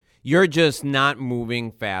You're just not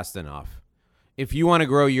moving fast enough. If you want to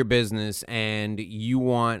grow your business and you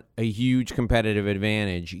want a huge competitive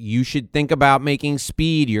advantage, you should think about making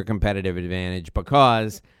speed your competitive advantage,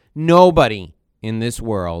 because nobody in this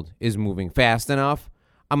world is moving fast enough.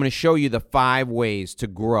 I'm going to show you the 5 ways to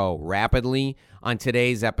grow rapidly on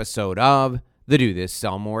today's episode of the Do This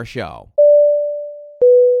Sell More Show.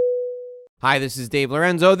 Hi, this is Dave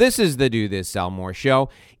Lorenzo. This is the Do This Sell More Show.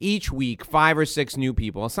 Each week, 5 or 6 new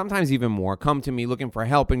people, sometimes even more, come to me looking for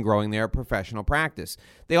help in growing their professional practice.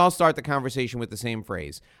 They all start the conversation with the same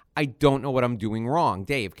phrase: I don't know what I'm doing wrong.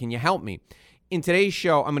 Dave, can you help me? In today's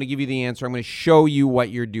show, I'm going to give you the answer. I'm going to show you what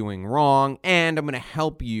you're doing wrong, and I'm going to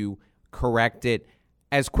help you correct it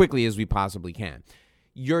as quickly as we possibly can.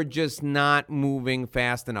 You're just not moving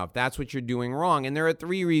fast enough. That's what you're doing wrong. And there are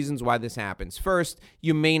 3 reasons why this happens. First,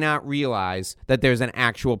 you may not realize that there's an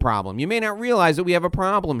actual problem. You may not realize that we have a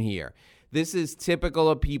problem here. This is typical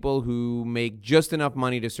of people who make just enough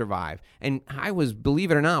money to survive. And I was,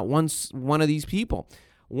 believe it or not, once one of these people.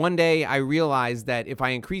 One day I realized that if I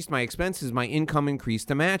increased my expenses, my income increased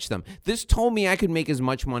to match them. This told me I could make as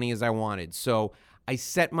much money as I wanted. So I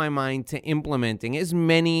set my mind to implementing as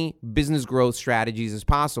many business growth strategies as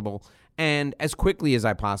possible and as quickly as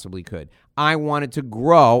I possibly could. I wanted to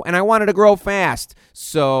grow, and I wanted to grow fast.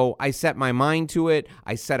 So I set my mind to it.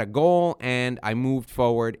 I set a goal, and I moved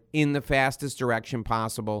forward in the fastest direction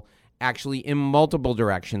possible, actually in multiple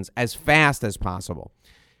directions, as fast as possible.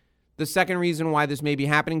 The second reason why this may be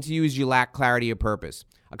happening to you is you lack clarity of purpose.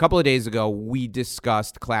 A couple of days ago, we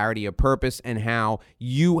discussed clarity of purpose and how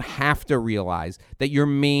you have to realize that your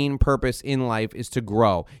main purpose in life is to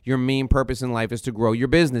grow. Your main purpose in life is to grow your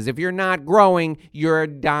business. If you're not growing, you're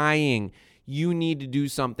dying. You need to do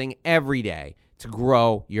something every day to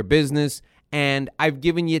grow your business. And I've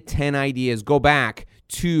given you 10 ideas. Go back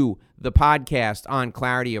to the podcast on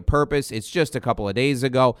clarity of purpose. It's just a couple of days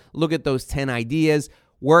ago. Look at those 10 ideas.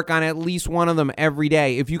 Work on at least one of them every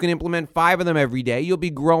day. If you can implement 5 of them every day, you'll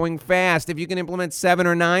be growing fast. If you can implement 7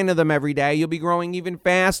 or 9 of them every day, you'll be growing even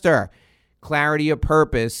faster. Clarity of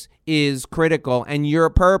purpose is critical, and your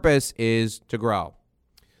purpose is to grow.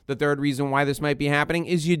 The third reason why this might be happening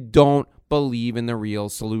is you don't believe in the real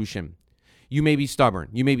solution. You may be stubborn.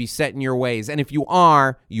 You may be set in your ways. And if you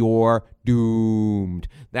are, you're doomed.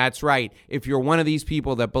 That's right. If you're one of these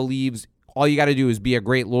people that believes all you got to do is be a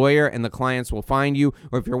great lawyer and the clients will find you,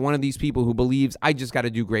 or if you're one of these people who believes I just got to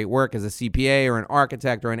do great work as a CPA or an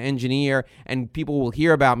architect or an engineer and people will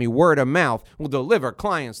hear about me, word of mouth will deliver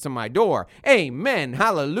clients to my door. Amen.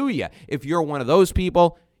 Hallelujah. If you're one of those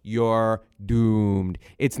people, you're doomed.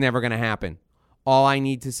 It's never going to happen. All I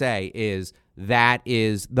need to say is that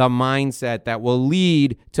is the mindset that will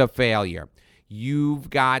lead to failure. You've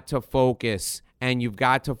got to focus. And you've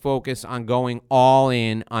got to focus on going all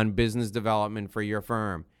in on business development for your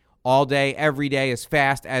firm. All day, every day, as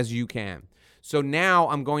fast as you can. So now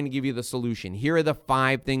I'm going to give you the solution. Here are the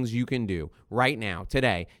 5 things you can do right now,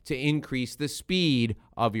 today, to increase the speed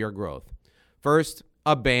of your growth. First,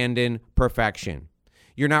 abandon perfection.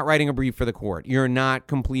 You're not writing a brief for the court. You're not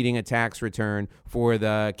completing a tax return for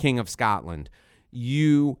the King of Scotland.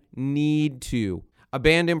 You need to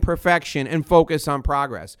abandon perfection and focus on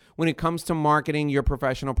progress. When it comes to marketing your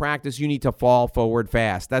professional practice, you need to fall forward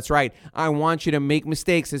fast. That's right. I want you to make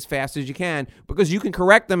mistakes as fast as you can because you can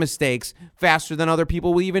correct the mistakes faster than other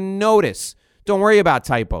people will even notice. Don't worry about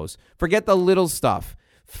typos. Forget the little stuff.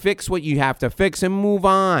 Fix what you have to fix and move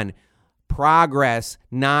on. Progress,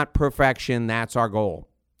 not perfection. That's our goal.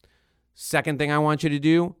 Second thing I want you to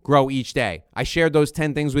do, grow each day. I shared those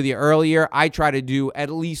 10 things with you earlier. I try to do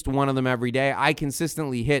at least one of them every day. I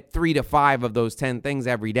consistently hit 3 to 5 of those 10 things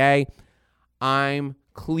every day. I'm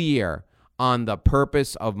clear on the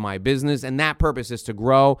purpose of my business, and that purpose is to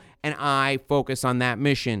grow, and I focus on that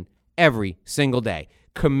mission every single day.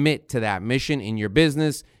 Commit to that mission in your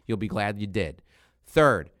business. You'll be glad you did.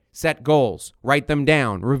 Third, set goals. Write them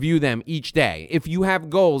down. Review them each day. If you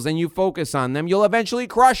have goals and you focus on them, you'll eventually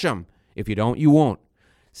crush them. If you don't, you won't.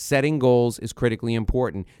 Setting goals is critically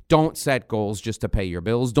important. Don't set goals just to pay your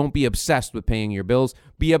bills. Don't be obsessed with paying your bills.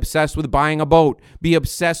 Be obsessed with buying a boat. Be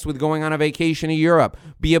obsessed with going on a vacation to Europe.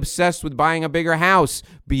 Be obsessed with buying a bigger house.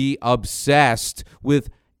 Be obsessed with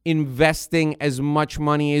investing as much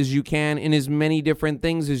money as you can in as many different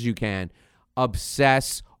things as you can.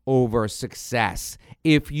 Obsess over success.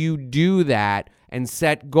 If you do that and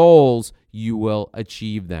set goals, you will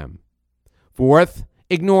achieve them. Fourth,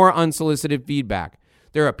 ignore unsolicited feedback.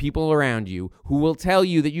 There are people around you who will tell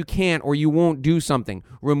you that you can't or you won't do something.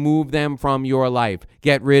 Remove them from your life.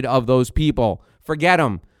 Get rid of those people. Forget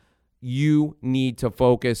them. You need to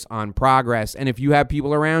focus on progress. And if you have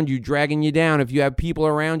people around you dragging you down, if you have people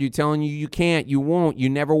around you telling you you can't, you won't, you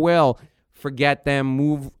never will, forget them,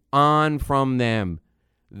 move on from them.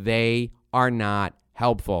 They are not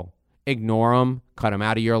helpful. Ignore them, cut them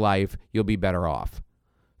out of your life. You'll be better off.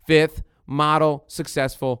 Fifth, model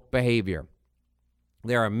successful behavior.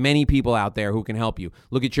 There are many people out there who can help you.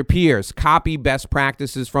 Look at your peers. Copy best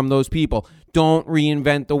practices from those people. Don't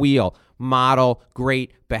reinvent the wheel. Model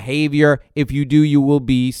great behavior. If you do, you will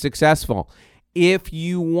be successful. If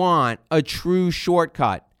you want a true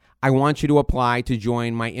shortcut, I want you to apply to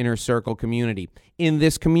join my Inner Circle community. In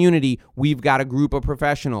this community, we've got a group of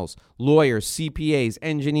professionals, lawyers, CPAs,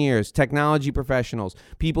 engineers, technology professionals,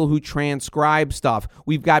 people who transcribe stuff.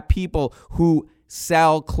 We've got people who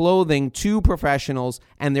sell clothing to professionals,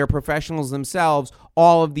 and they're professionals themselves.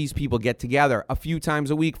 All of these people get together a few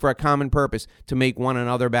times a week for a common purpose, to make one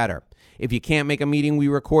another better. If you can't make a meeting, we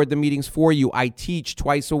record the meetings for you. I teach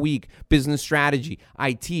twice a week business strategy.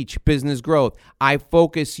 I teach business growth. I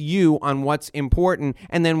focus you on what's important.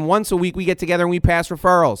 And then once a week, we get together and we pass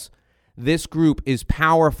referrals. This group is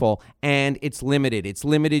powerful, and it's limited. It's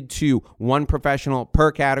limited to one professional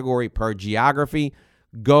per category, per geography.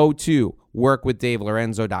 Go to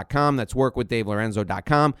workwithdavelorenzo.com. That's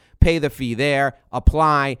workwithdavelorenzo.com. Pay the fee there,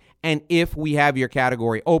 apply, and if we have your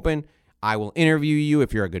category open, I will interview you.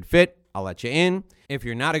 If you're a good fit, I'll let you in. If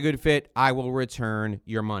you're not a good fit, I will return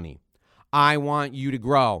your money. I want you to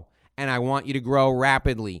grow, and I want you to grow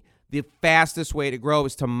rapidly. The fastest way to grow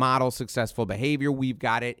is to model successful behavior. We've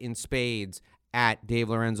got it in spades at Dave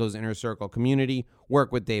Lorenzo's Inner Circle community,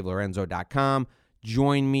 workwithdavelorenzo.com.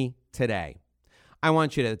 Join me today. I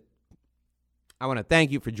want to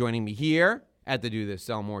thank you for joining me here at the Do This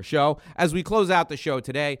Sell More show. As we close out the show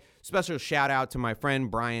today, special shout out to my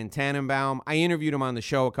friend Brian Tannenbaum. I interviewed him on the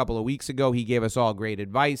show a couple of weeks ago. He gave us all great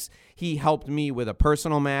advice. He helped me with a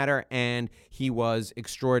personal matter, and he was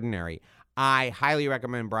extraordinary. I highly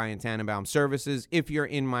recommend Brian Tannenbaum's services. If you're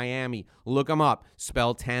in Miami, look him up.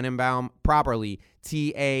 Spell Tannenbaum properly,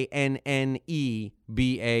 Tannenbaum.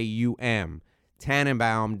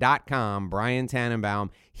 Tannenbaum.com, Brian Tannenbaum.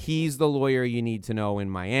 He's the lawyer you need to know in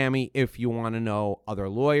Miami if you want to know other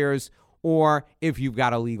lawyers, or if you've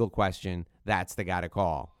got a legal question, that's the guy to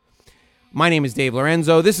call. My name is Dave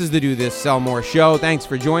Lorenzo. This is the Do This Sell More show. Thanks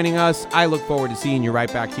for joining us. I look forward to seeing you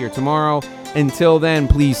right back here tomorrow. Until then,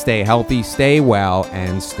 please stay healthy, stay well,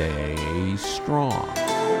 and stay strong.